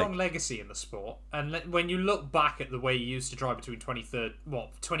very strong legacy in the sport, and when you look back at the way he used to drive between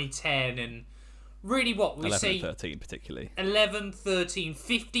 2010 and really what we 11 say and 13 particularly. 11, 13,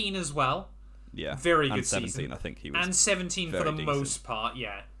 15 as well. Yeah, very good and 17, season. I think he was, and 17 for the decent. most part.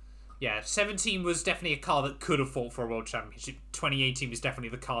 Yeah. 17 was definitely a car that could have fought for a world championship. 2018 was definitely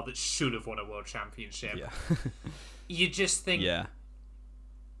the car that should have won a world championship. Yeah. You just think. Yeah.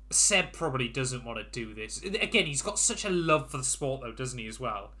 Seb probably doesn't want to do this. Again, he's got such a love for the sport, though, doesn't he, as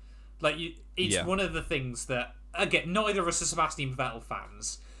well? It's one of the things that, again, neither of us are Sebastian Vettel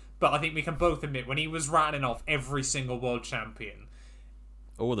fans, but I think we can both admit, when he was rattling off every single world champion...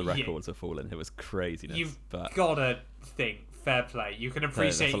 All the records are falling. It was craziness. You've got to think, fair play. You can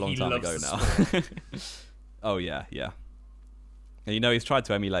appreciate that's a long he time loves ago the now. sport. Oh, yeah. And he's tried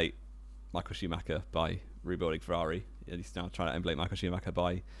to emulate Michael Schumacher by rebuilding Ferrari. He's now trying to emulate Michael Schumacher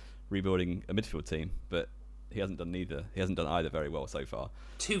by rebuilding a midfield team, but he hasn't done either. He hasn't done either very well so far.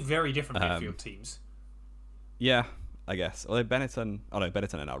 Two very different midfield teams. Yeah, I guess. Although Benetton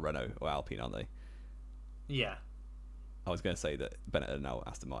are now Renault or Alpine, aren't they? Yeah. I was going to say that Benetton are now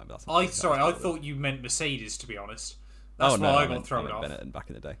Aston Martin, but that's I thought you meant Mercedes, to be honest. That's why I got thrown off. Benetton back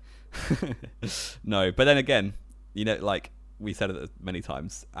in the day. No, but then again, we said it many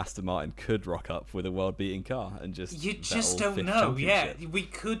times, Aston Martin could rock up with a world-beating car and just... You just don't know, yeah. We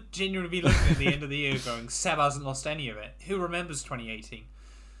could genuinely be looking at the end of the year going, Seb hasn't lost any of it. Who remembers 2018?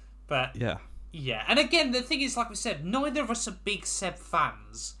 But... Yeah. And again, the thing is, like we said, neither of us are big Seb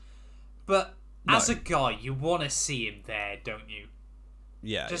fans. But as a guy, you want to see him there, don't you?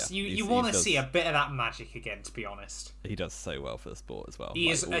 Yeah, You want to see a bit of that magic again, to be honest. He does so well for the sport as well. He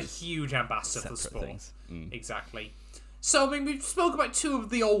is a huge ambassador for the sport. Mm. Exactly. So, I mean, we've spoken about two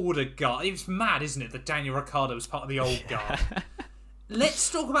of the older guys. It's mad, isn't it, that Daniel Ricciardo was part of the old guard.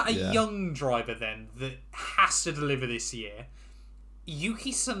 Let's talk about a young driver, then, that has to deliver this year.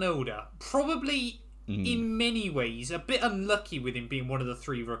 Yuki Tsunoda. Probably, in many ways, a bit unlucky with him being one of the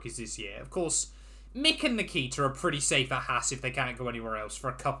three rookies this year. Of course, Mick and Nikita are pretty safe at Haas if they can't go anywhere else for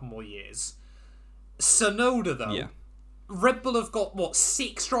a couple more years. Tsunoda, though, Red Bull have got,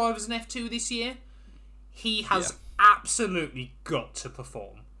 6 drivers in F2 this year? He has... absolutely got to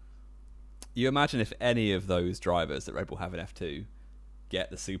perform. You imagine if any of those drivers that Red Bull have in F2 get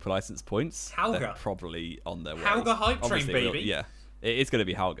the super license points, they're probably on their way. Hauger hype train, baby. It is going to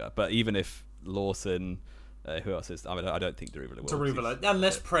be Hauger, but even if Lawson, who else is? I mean, I don't think Daruvula will. Daruvula,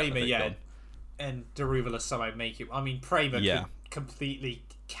 unless Prema, and Daruvula somehow make it. I mean, Prema could completely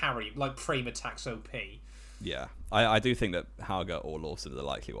carry, like Prema tax OP. Yeah, I do think that Hauger or Lawson are the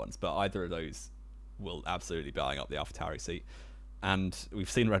likely ones, but either of those will absolutely be eyeing up the AlphaTauri seat. And we've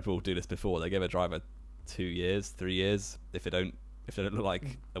seen Red Bull do this before. They give a driver 2 years, 3 years. If they don't look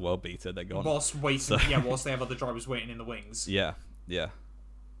like a world beater, they're gone. Whilst they have other drivers waiting in the wings. Yeah.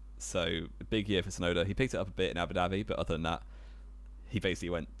 So big year for Tsunoda. He picked it up a bit in Abu Dhabi, but other than that, he basically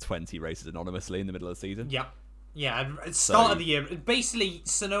went 20 races anonymously in the middle of the season. Yeah, at start of the year. Basically,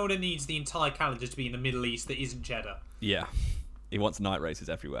 Tsunoda needs the entire calendar to be in the Middle East that isn't Jeddah. Yeah. He wants night races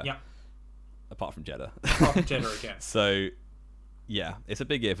everywhere. Yeah. Apart from Jeddah. Again. So, yeah, it's a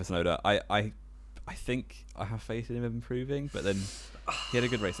big year for Tsunoda. I think I have faith in him improving, but then he had a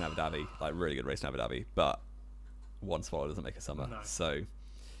good race in Abu Dhabi, like really good race in Abu Dhabi, but one swallow doesn't make a summer. No. So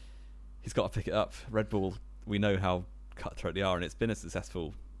he's got to pick it up. Red Bull, we know how cutthroat they are, and it's been a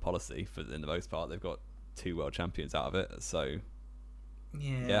successful policy for the most part. They've got 2 world champions out of it, so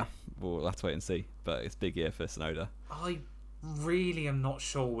yeah, we'll have to wait and see. But it's a big year for Tsunoda. I really am not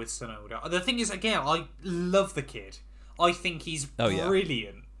sure with Tsunoda. The thing is, again, I love the kid. I think he's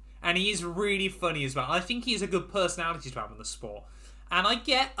brilliant. And he is really funny as well. I think he has a good personality to have in the sport. And I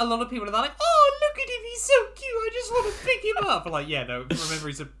get a lot of people that are like, oh, look at him, he's so cute, I just want to pick him up. I'm like, yeah, no, remember,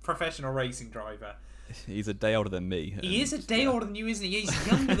 he's a professional racing driver. He's a day older than me. He is a day older than you, isn't he? He's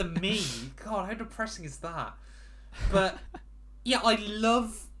younger than me. God, how depressing is that? But, yeah, I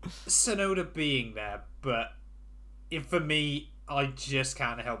love Tsunoda being there, but for me, I just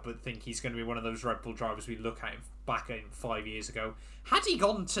can't help but think he's going to be one of those Red Bull drivers we look at back in 5 years ago. Had he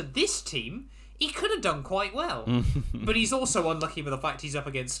gone to this team, he could have done quite well. But he's also unlucky with the fact he's up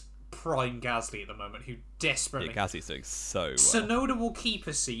against prime Gasly at the moment, who desperately... Yeah, Gasly's doing so well. Tsunoda will keep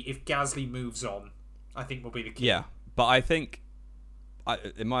a seat if Gasly moves on, I think will be the key. Yeah, but I think,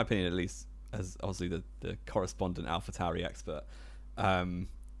 in my opinion at least, as obviously the correspondent AlphaTauri expert,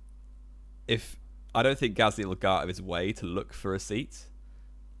 if... I don't think Gasly will go out of his way to look for a seat.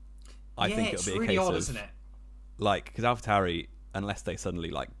 I think it'll be a case odd, of, isn't it? Like, because AlphaTauri, unless they suddenly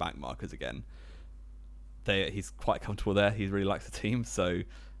back markers again, he's quite comfortable there. He really likes the team, so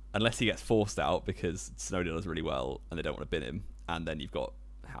unless he gets forced out because Tsunoda does really well and they don't want to bin him, and then you've got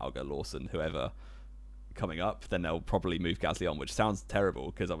Hauger, Lawson, whoever coming up, then they'll probably move Gasly on, which sounds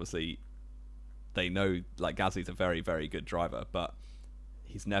terrible because obviously they know like Gasly's a very, very good driver, but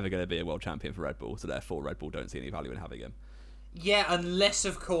he's never going to be a world champion for Red Bull, so therefore Red Bull don't see any value in having him. Yeah, unless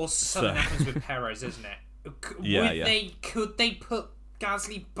of course something happens with Perez, isn't it? Could they put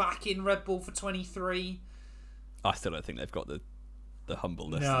Gasly back in Red Bull for 23? I still don't think they've got the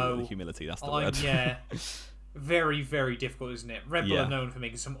humbleness, the humility. That's the word. Yeah, very, very difficult, isn't it? Red Bull Yeah. are known for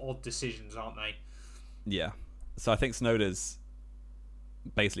making some odd decisions, aren't they? Yeah. So I think Tsunoda's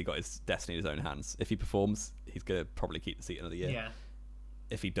basically got his destiny in his own hands. If he performs, he's going to probably keep the seat another year. Yeah.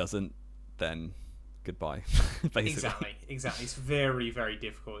 If he doesn't, then goodbye. Basically. Exactly. It's very, very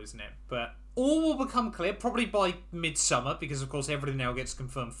difficult, isn't it? But all will become clear probably by midsummer, because of course everything now gets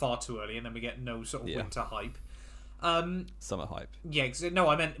confirmed far too early, and then we get no sort of winter hype. Summer hype. Yeah, no,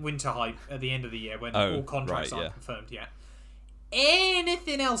 I meant winter hype at the end of the year when all contracts aren't confirmed yet.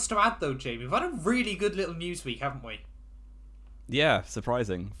 Anything else to add though, Jamie? We've had a really good little news week, haven't we? Yeah,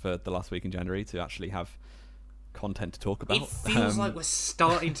 surprising for the last week in January to actually have content to talk about. It feels like we're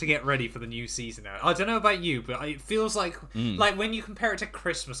starting to get ready for the new season now. I don't know about you, but it feels like when you compare it to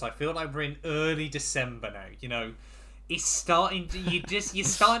Christmas, I feel like we're in early December now. You know, it's starting to you're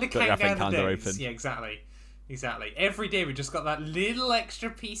starting to count down the days. Open. Yeah, exactly. Every day we just got that little extra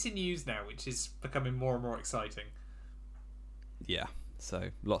piece of news now, which is becoming more and more exciting. Yeah, so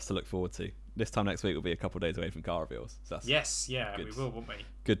lots to look forward to. This time next week will be a couple of days away from car reveals. So that's we will, won't we?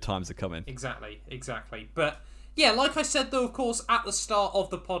 Good times are coming. Exactly. But yeah, like I said though, of course, at the start of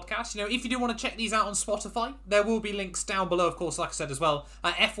the podcast, you know, if you do want to check these out on Spotify, there will be links down below, of course, like I said as well.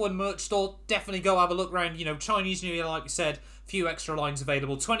 F1 merch store, definitely go have a look around. You know, Chinese New Year, like we said, few extra lines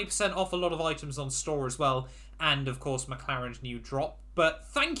available, 20% off a lot of items on store as well, and of course McLaren's new drop. But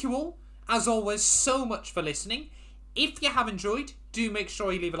thank you all, as always, so much for listening. If you have enjoyed, do make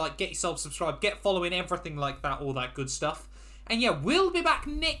sure you leave a like, get yourself subscribed, get following, everything like that, all that good stuff. And yeah, we'll be back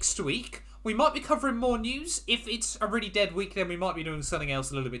next week. We might be covering more news. If it's a really dead week, then we might be doing something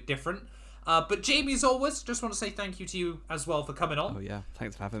else a little bit different. But Jamie, as always, just want to say thank you to you as well for coming on. Oh yeah,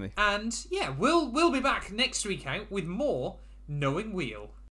 thanks for having me. And yeah, we'll be back next week out with more Knowing Wheel.